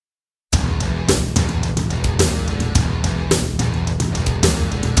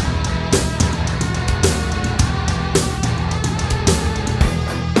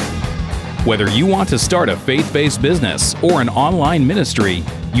Whether you want to start a faith-based business or an online ministry,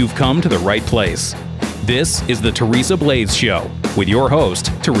 you've come to the right place. This is the Teresa Blaze Show with your host,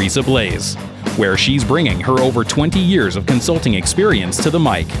 Teresa Blaze, where she's bringing her over 20 years of consulting experience to the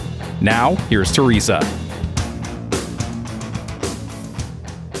mic. Now, here's Teresa.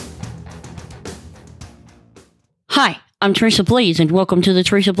 Hi, I'm Teresa Blaze, and welcome to the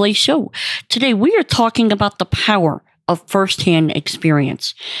Teresa Blaze Show. Today, we are talking about the power of firsthand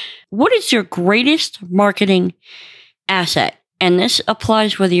experience. What is your greatest marketing asset? And this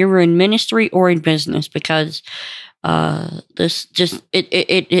applies whether you're in ministry or in business, because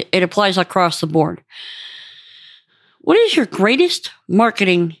it applies across the board. What is your greatest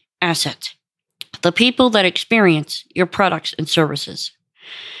marketing asset? The people that experience your products and services.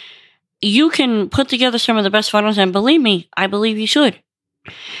 You can put together some of the best funnels, and believe me, I believe you should.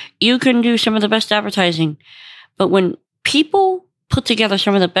 You can do some of the best advertising, but when people put together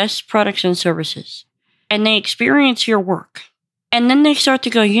some of the best products and services, and they experience your work, and then they start to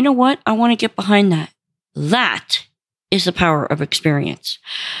go, you know what? I want to get behind that. That is the power of experience.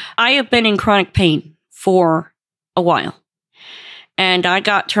 I have been in chronic pain for a while, and I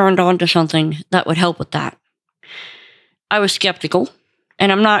got turned on to something that would help with that. I was skeptical,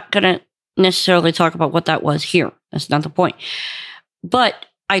 and I'm not going to necessarily talk about what that was here. That's not the point. But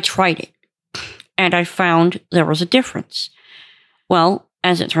I tried it, and I found there was a difference. Well,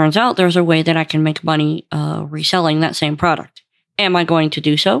 as it turns out, there's a way that I can make money reselling that same product. Am I going to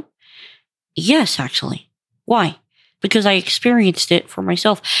do so? Yes, actually. Why? Because I experienced it for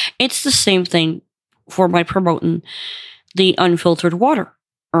myself. It's the same thing for my promoting the unfiltered water,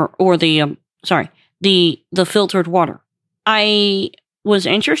 or the filtered water. I was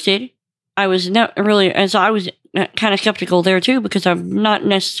interested. I was not really, as I was kind of skeptical there too, because I'm not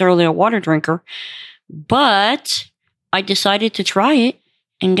necessarily a water drinker, but I decided to try it.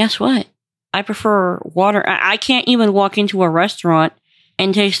 And guess what? I prefer water. I can't even walk into a restaurant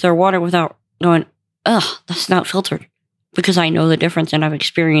and taste their water without going, ugh, that's not filtered, because I know the difference and I've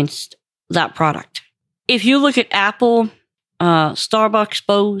experienced that product. If you look at Apple, Starbucks,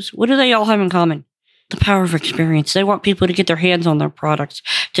 Bose, what do they all have in common? The power of experience. They want people to get their hands on their products,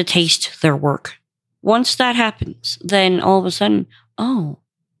 to taste their work. Once that happens, then all of a sudden, oh,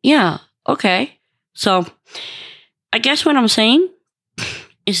 yeah, okay. So I guess what I'm saying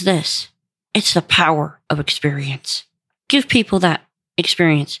is this. It's the power of experience. Give people that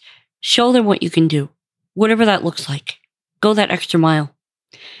experience. Show them what you can do, whatever that looks like. Go that extra mile.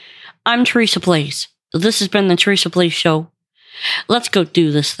 I'm Teresa Blaze. This has been the Teresa Blaze Show. Let's go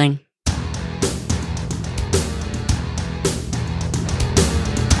do this thing.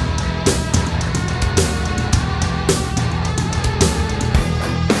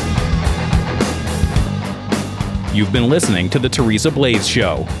 You've been listening to The Teresa Blaze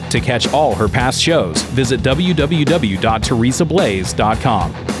Show. To catch all her past shows, visit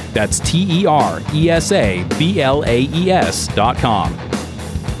www.teresablaze.com. That's TeresABlaze.com.